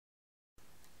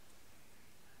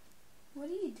What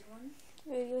are you doing?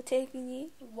 Videotaping you.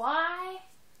 Why?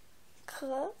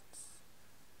 Cause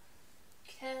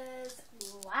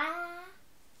why?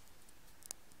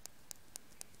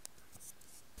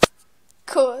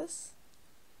 Cause.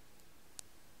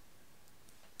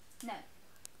 No.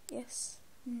 Yes.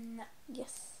 No.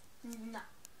 Yes. No.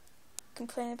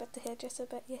 Complain about the hairdresser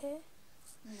about your hair?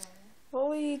 No. What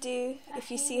will you do if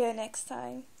you see her next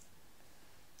time?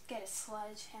 Get a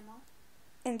sledgehammer.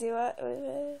 And do what with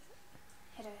it?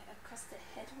 Hit her across the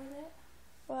head with it.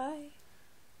 Why?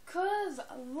 'Cause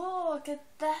look at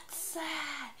that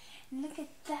side. Look at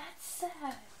that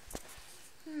side.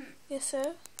 Yes,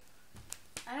 sir?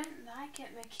 I don't like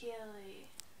it, McKinley.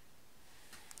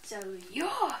 So you're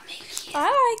McKinley.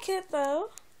 I like it,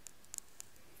 though.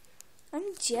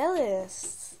 I'm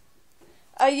jealous.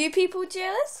 Are you people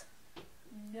jealous?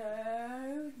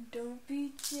 No, don't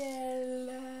be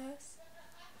jealous.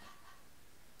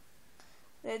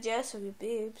 They're jealous of your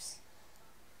boobs.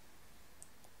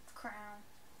 Crown.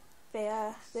 They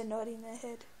are. They're nodding their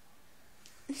head.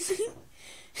 You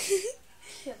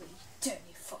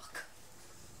dirty fuck.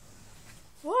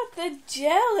 What? They're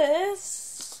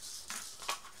jealous.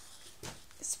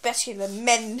 Especially the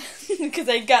men, because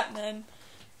they got none.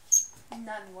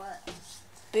 None what?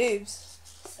 Boobs.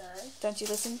 So? Don't you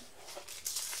listen?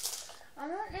 I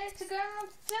want you to go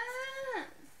down.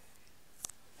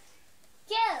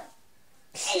 Go.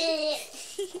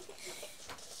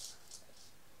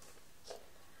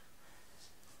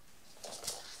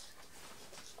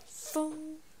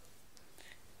 Boom.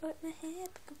 What my hair?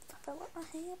 What my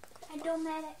hair? It don't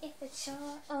matter if it's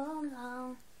short or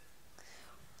long.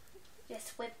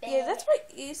 Just whip it. Yeah, that's what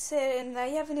you said, and now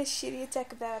you're having a shitty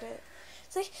attack about it.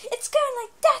 It's like, it's going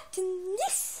like that and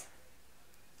this.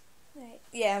 Right.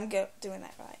 Yeah, I'm doing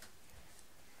that right.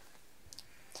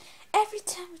 Every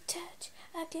time we touch,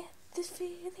 I get this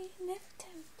feeling. Every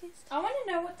time we kiss. I want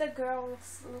to know what the girl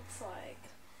looks like.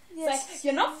 Yes. Like,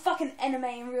 you're not fucking anime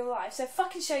in real life, so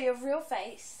fucking show your real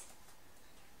face.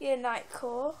 Yeah,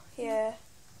 Nightcore. Yeah.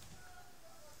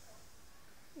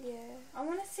 Yeah. I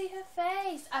want to see her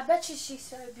face. I bet you she's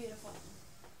so beautiful.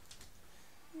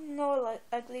 No, like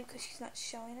ugly because she's not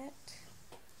showing it.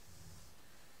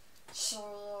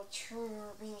 Show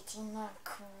true beauty, not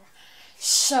cool.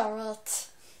 Show it.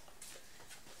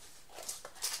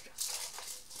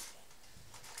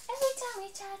 Every time we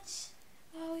touch,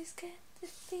 I always get the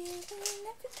feeling.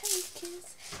 Every time we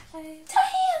kiss, I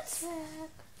dance.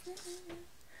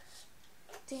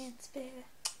 Dance, baby.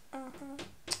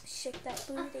 Shake that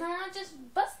booty. Just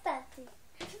bust that thing.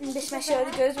 And bitch, my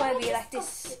shoulder goes wanna be like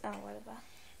this. Oh, whatever.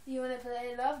 You wanna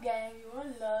play a love game, you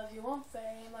want love, you want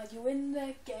fame, like you win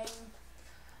the game.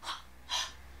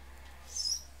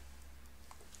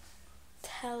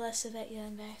 Tell us about your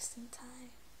embarrassing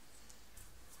time.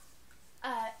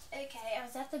 Okay, I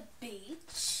was at the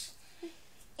beach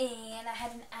and I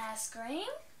had an ice cream.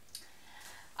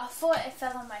 I thought it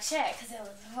fell on my shirt because it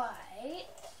was white.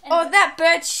 Oh, that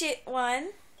bird shit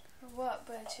one. What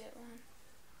bird shit one?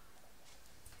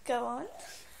 Go on.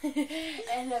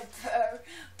 And the bird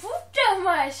pooped on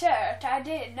my shirt. I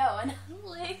didn't know, and I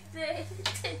licked it.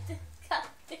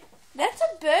 That's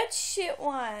a bird shit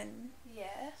one.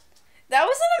 Yeah. That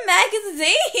was in a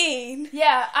magazine.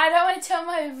 Yeah, I don't want to tell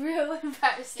my real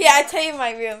embarrassment. Yeah, I tell you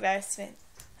my real embarrassment.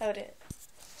 Hold it.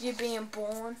 You being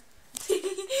born.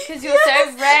 Because you're so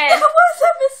red. That was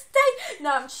a mistake.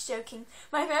 No, I'm just joking.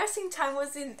 My embarrassing time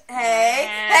was in. Hey,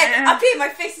 up here. My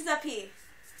face is up here.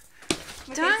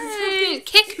 Don't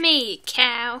kick me,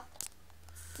 cow.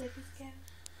 Show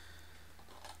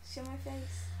my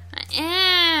face. I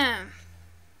am.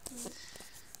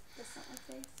 That's not my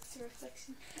face. It's a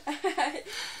reflection.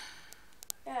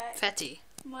 Fatty.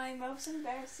 My most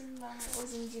embarrassing moment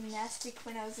was in gymnastics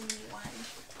when I was in year 1.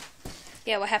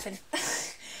 Yeah, what happened?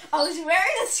 I was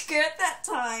wearing a skirt that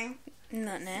time.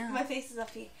 Not now. My face is up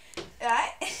here.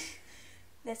 Right?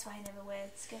 That's why I never wear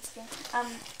skirts again.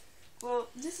 Well,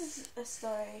 this is a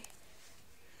story.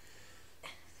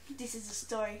 This is a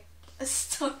story. A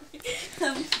story.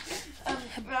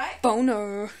 Right?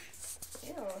 Boner.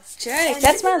 Ew. Jake, And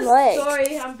that's this my is a leg.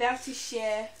 story I'm about to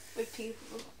share with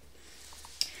people.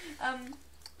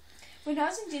 When I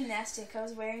was in gymnastics, I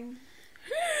was wearing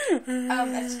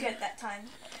a skirt that time.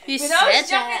 You When said I was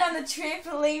jumping that. on the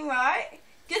trampoline, right?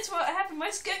 Guess what happened?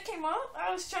 My skirt came off. I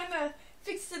was trying to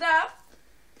fix it up.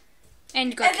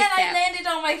 And you got And then kicked I out. landed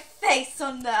on my face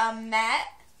on the mat.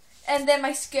 And then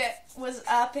my skirt was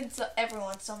up and so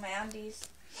everyone saw my undies.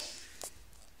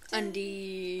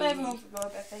 Undies. But everyone forgot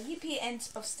about that. Yippee, end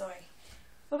of story.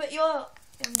 What about your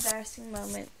embarrassing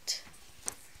moment?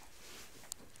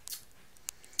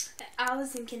 I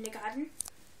was in kindergarten.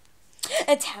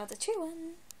 Tell the true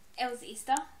one. It was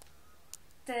Easter.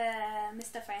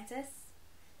 Mr. Francis,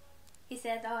 he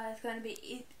said, "Oh, it's going to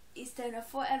be Easter," and I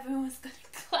thought everyone was going to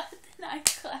clap, and I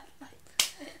clapped like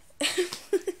this.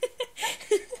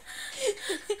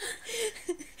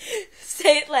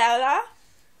 Say it louder.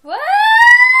 What?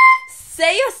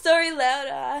 Say your story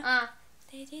louder.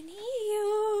 They didn't hear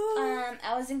you.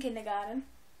 I was in kindergarten.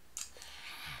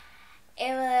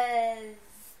 It was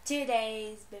 2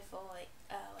 days before.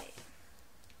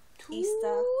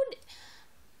 Easter.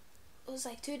 It was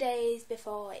like 2 days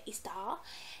before Easter,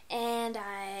 and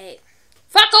I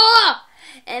fuck off.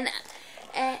 And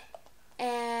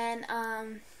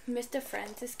Mr.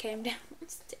 Francis came down on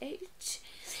stage,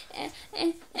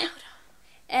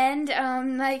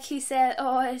 and like he said,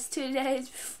 "Oh, it's 2 days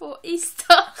before Easter."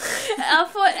 I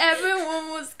thought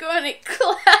everyone was going to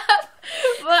clap,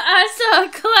 but I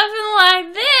started clapping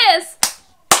like this.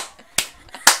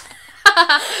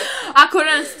 I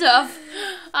couldn't stop.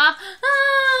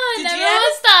 And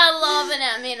everyone started laughing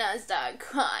at me, and I started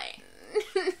crying.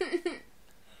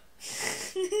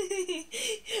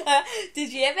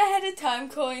 Did you ever had a time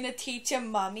calling a teacher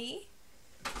mummy?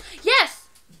 Yes,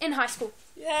 in high school.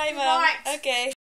 Hi, Mum. Right. Okay.